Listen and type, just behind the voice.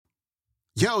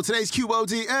Yo, today's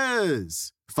QOD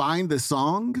is Find the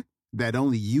Song That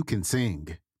Only You Can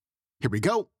Sing. Here we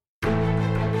go.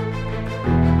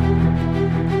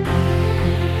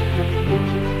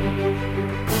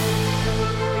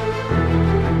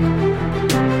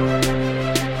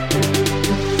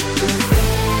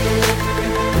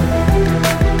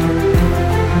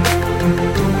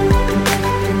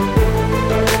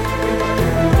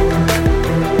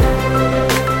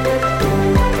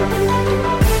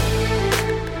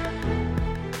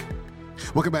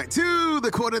 Welcome back to the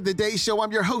Quote of the Day Show.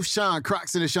 I'm your host, Sean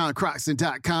Croxton of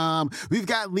SeanCroxton.com. We've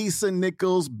got Lisa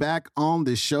Nichols back on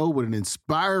the show with an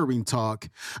inspiring talk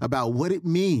about what it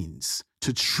means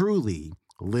to truly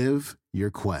live your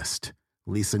quest.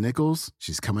 Lisa Nichols,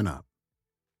 she's coming up.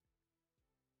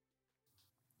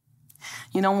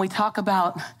 You know, when we talk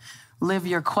about live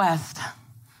your quest,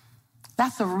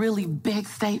 that's a really big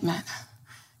statement.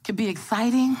 It can be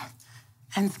exciting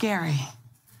and scary.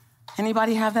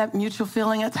 Anybody have that mutual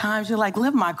feeling at times? You're like,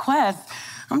 live my quest.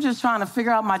 I'm just trying to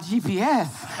figure out my GPS.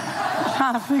 I'm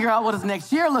trying to figure out what does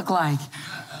next year look like.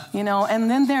 You know, and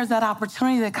then there's that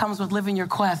opportunity that comes with living your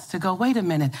quest to go, wait a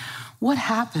minute, what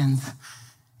happens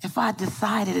if I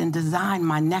decided and designed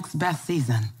my next best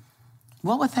season?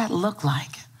 What would that look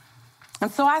like?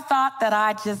 And so I thought that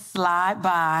I'd just slide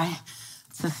by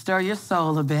to stir your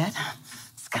soul a bit.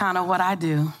 It's kind of what I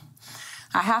do.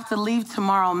 I have to leave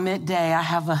tomorrow midday. I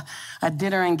have a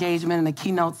dinner engagement and a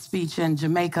keynote speech in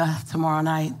Jamaica tomorrow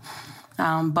night.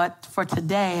 But for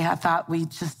today, I thought we'd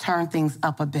just turn things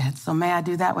up a bit. So may I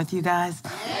do that with you guys?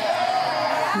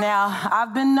 Yeah. Now,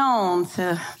 I've been known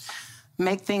to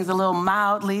make things a little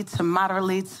mildly to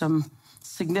moderately to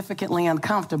significantly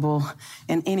uncomfortable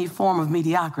in any form of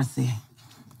mediocrity.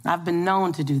 I've been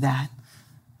known to do that.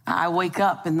 I wake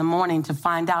up in the morning to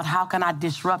find out how can I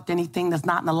disrupt anything that's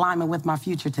not in alignment with my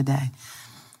future today.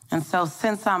 And so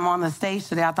since I'm on the stage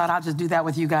today, I thought I'll just do that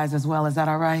with you guys as well. Is that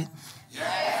all right?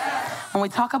 Yeah. When we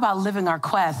talk about living our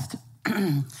quest,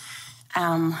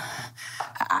 I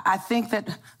think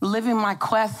that living my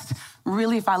quest,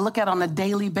 really, if I look at it on a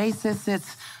daily basis,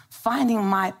 it's finding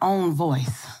my own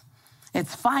voice.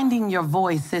 It's finding your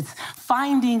voice. It's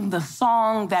finding the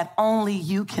song that only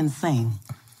you can sing.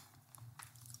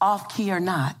 Off key or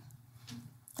not.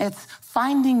 It's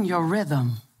finding your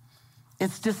rhythm.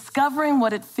 It's discovering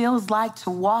what it feels like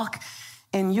to walk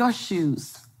in your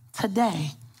shoes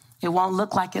today. It won't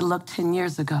look like it looked 10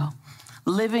 years ago.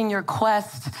 Living your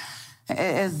quest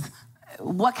is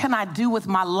what can I do with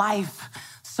my life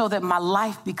so that my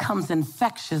life becomes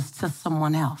infectious to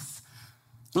someone else?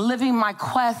 Living my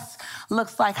quest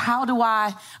looks like how do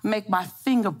I make my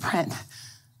fingerprint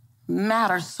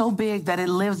matter so big that it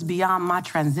lives beyond my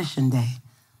transition day.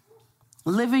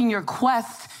 Living your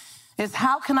quest is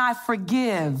how can I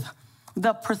forgive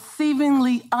the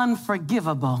perceivingly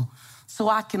unforgivable so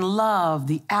I can love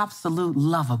the absolute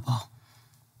lovable.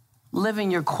 Living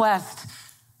your quest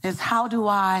is how do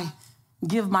I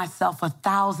give myself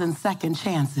 1,000 second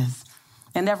chances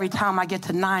and every time I get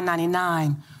to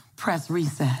 999, press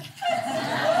reset.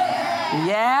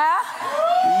 Yeah.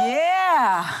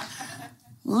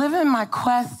 Living my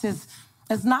quest is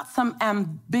not some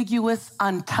ambiguous,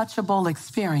 untouchable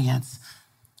experience.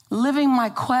 Living my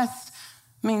quest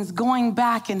means going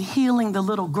back and healing the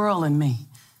little girl in me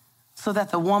so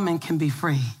that the woman can be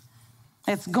free.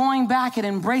 It's going back and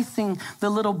embracing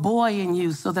the little boy in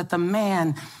you so that the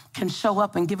man can show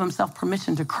up and give himself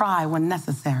permission to cry when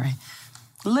necessary.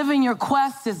 Living your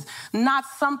quest is not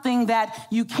something that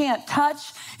you can't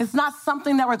touch. It's not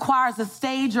something that requires a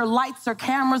stage or lights or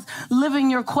cameras.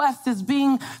 Living your quest is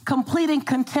being complete and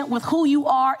content with who you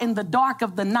are in the dark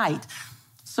of the night.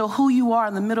 So who you are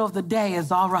in the middle of the day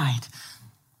is all right.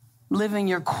 Living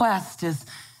your quest is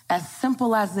as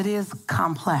simple as it is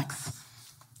complex.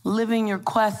 Living your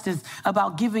quest is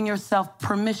about giving yourself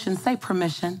permission, say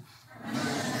permission,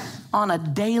 on a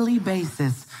daily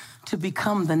basis to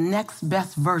become the next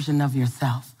best version of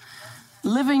yourself.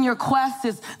 Living your quest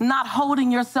is not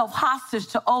holding yourself hostage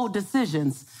to old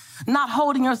decisions, not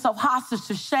holding yourself hostage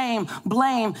to shame,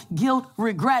 blame, guilt,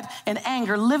 regret, and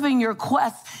anger. Living your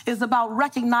quest is about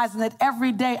recognizing that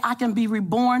every day I can be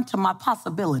reborn to my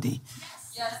possibility.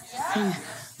 Yes. See,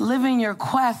 living your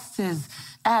quest is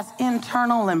as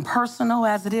internal and personal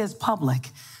as it is public.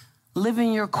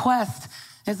 Living your quest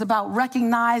is about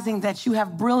recognizing that you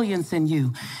have brilliance in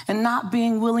you and not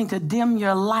being willing to dim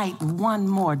your light one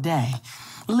more day.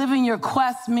 Living your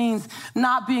quest means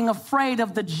not being afraid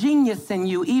of the genius in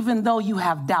you, even though you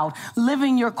have doubt.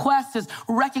 Living your quest is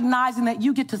recognizing that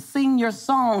you get to sing your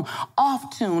song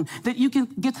off tune, that you can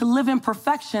get to live in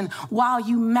perfection while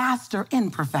you master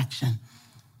imperfection.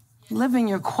 Living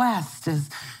your quest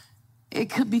it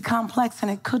could be complex and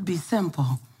it could be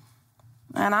simple.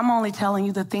 And I'm only telling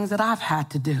you the things that I've had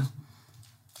to do.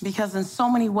 Because in so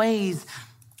many ways,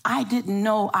 I didn't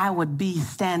know I would be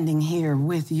standing here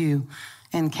with you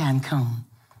in Cancun.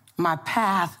 My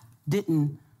path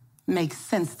didn't make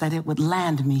sense that it would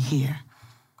land me here.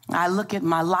 I look at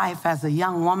my life as a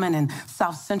young woman in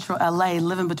South Central LA,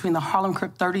 living between the Harlem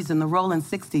Crip 30s and the Rolling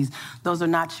 60s. Those are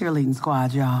not cheerleading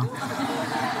squads, y'all.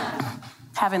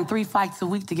 Having 3 fights a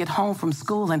week to get home from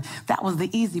school, and that was the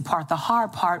easy part. The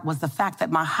hard part was the fact that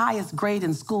my highest grade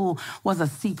in school was a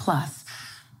C+.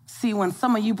 See, when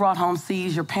some of you brought home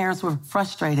C's, your parents were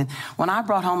frustrated. When I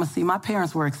brought home a C, my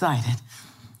parents were excited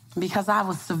because I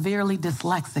was severely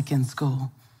dyslexic in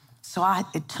school. So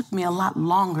it took me a lot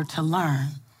longer to learn.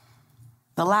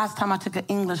 The last time I took an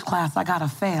English class, I got a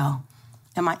fail.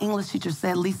 And my English teacher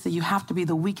said, "Lisa, you have to be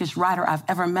the weakest writer I've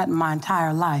ever met in my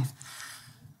entire life."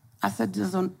 I said,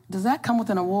 does that come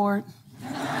with an award?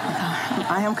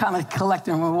 I am kind of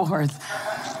collecting rewards.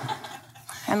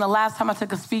 And the last time I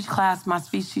took a speech class, my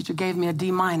speech teacher gave me a D-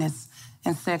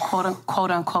 and said,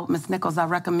 quote unquote, "Miss Nichols, I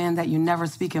recommend that you never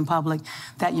speak in public,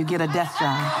 that you get a desk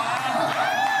job."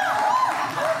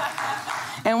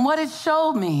 And what it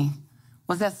showed me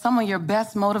was that some of your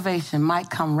best motivation might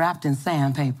come wrapped in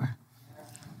sandpaper.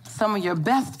 Some of your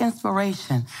best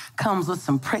inspiration comes with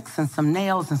some pricks and some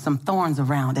nails and some thorns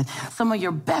around it. Some of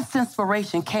your best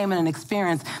inspiration came in an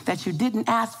experience that you didn't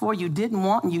ask for, you didn't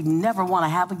want, and you never want to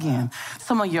have again.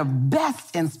 Some of your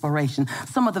best inspiration,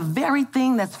 some of the very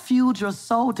thing that's fueled your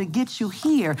soul to get you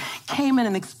here, came in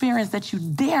an experience that you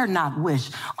dare not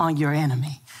wish on your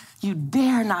enemy. You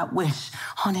dare not wish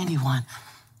on anyone.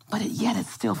 But yet it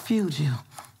still fueled you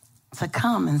to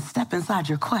come and step inside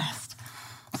your quest.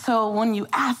 So when you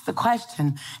ask the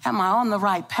question, am I on the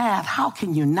right path? How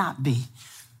can you not be?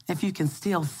 If you can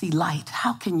still see light,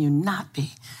 how can you not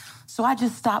be? So I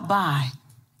just stopped by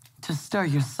to stir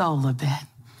your soul a bit.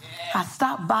 I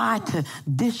stopped by to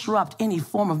disrupt any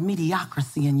form of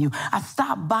mediocrity in you. I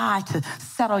stopped by to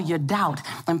settle your doubt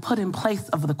and put in place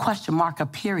of the question mark a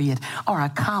period or a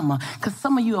comma. Because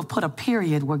some of you have put a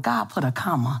period where God put a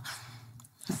comma.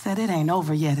 He said, it ain't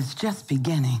over yet, it's just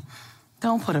beginning.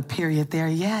 Don't put a period there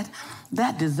yet.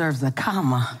 That deserves a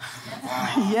comma.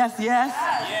 Yes, yes.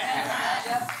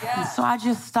 And so I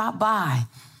just stopped by.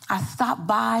 I stopped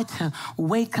by to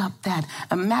wake up that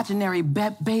imaginary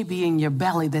baby in your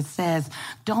belly that says,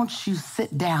 don't you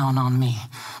sit down on me.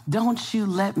 Don't you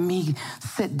let me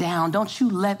sit down. Don't you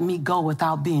let me go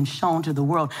without being shown to the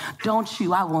world.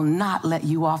 I will not let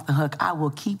you off the hook. I will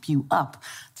keep you up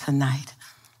tonight.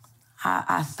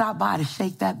 I stopped by to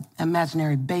shake that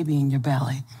imaginary baby in your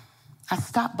belly. I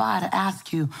stopped by to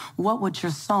ask you, what would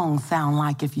your song sound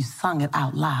like if you sung it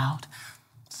out loud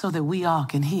so that we all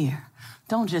can hear?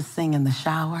 Don't just sing in the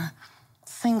shower.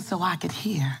 Sing so I could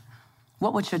hear.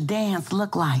 What would your dance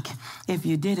look like if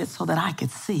you did it so that I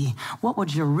could see? What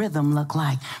would your rhythm look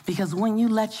like? Because when you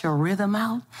let your rhythm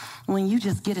out, when you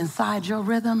just get inside your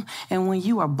rhythm, and when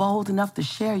you are bold enough to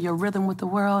share your rhythm with the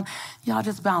world, y'all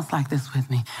just bounce like this with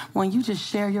me. When you just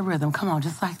share your rhythm, come on,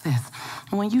 just like this.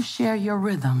 When you share your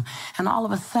rhythm, and all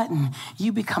of a sudden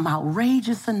you become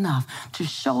outrageous enough to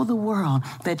show the world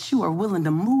that you are willing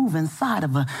to move inside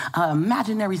of an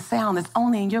imaginary sound that's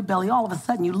only in your belly, all of a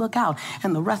sudden you look out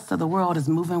and the rest of the world is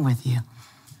moving with you.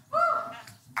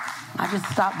 I just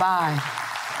stopped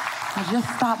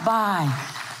by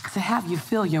to have you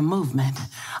feel your movement,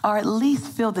 or at least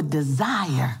feel the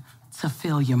desire to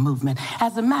feel your movement.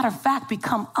 As a matter of fact,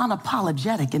 become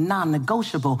unapologetic and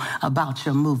non-negotiable about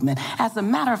your movement. As a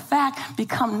matter of fact,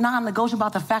 become non-negotiable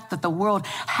about the fact that the world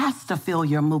has to feel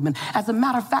your movement. As a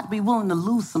matter of fact, be willing to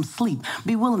lose some sleep.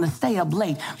 Be willing to stay up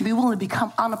late. Be willing to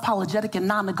become unapologetic and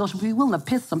non-negotiable. Be willing to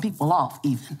piss some people off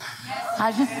even.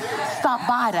 I just stopped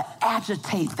by to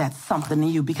agitate that something in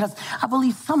you, because I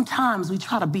believe sometimes we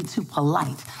try to be too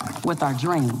polite with our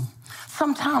dream.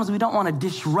 Sometimes we don't want to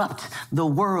disrupt the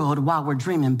world while we're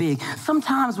dreaming big.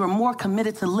 Sometimes we're more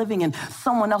committed to living in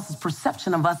someone else's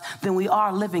perception of us than we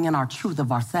are living in our truth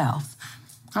of ourselves.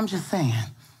 I'm just saying.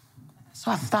 So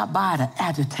I stopped by to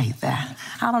agitate that.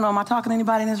 I don't know, am I talking to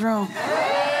anybody in this room?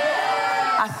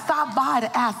 I stopped by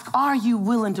to ask, are you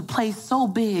willing to play so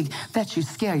big that you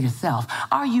scare yourself?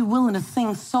 Are you willing to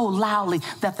sing so loudly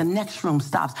that the next room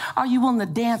stops? Are you willing to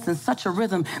dance in such a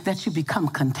rhythm that you become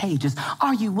contagious?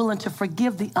 Are you willing to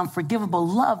forgive the unforgivable,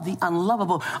 love the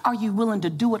unlovable? Are you willing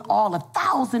to do it all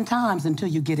 1,000 times until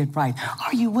you get it right?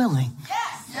 Are you willing?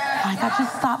 Yes. Like, I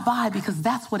just stopped by because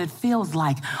that's what it feels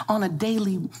like on a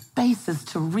daily basis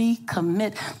to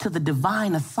recommit to the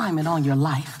divine assignment on your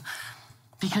life.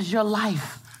 Because your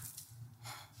life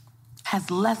has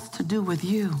less to do with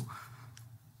you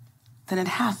than it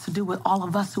has to do with all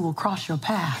of us who will cross your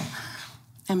path.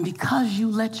 And because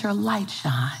you let your light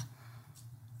shine,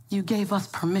 you gave us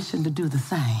permission to do the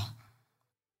same.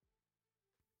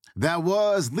 That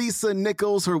was Lisa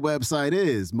Nichols. Her website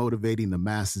is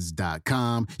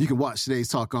motivatingthemasses.com. You can watch today's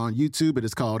talk on YouTube. It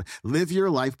is called Live Your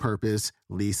Life Purpose,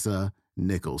 Lisa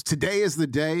Nichols. Today is the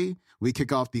day we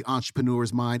kick off the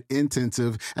Entrepreneur's Mind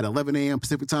Intensive at 11 a.m.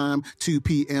 Pacific Time, 2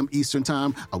 p.m. Eastern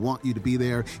Time. I want you to be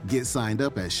there. Get signed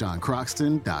up at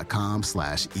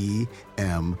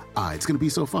SeanCroxton.com/EMI. It's going to be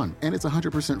so fun, and it's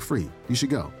 100% free. You should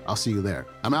go. I'll see you there.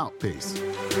 I'm out. Peace.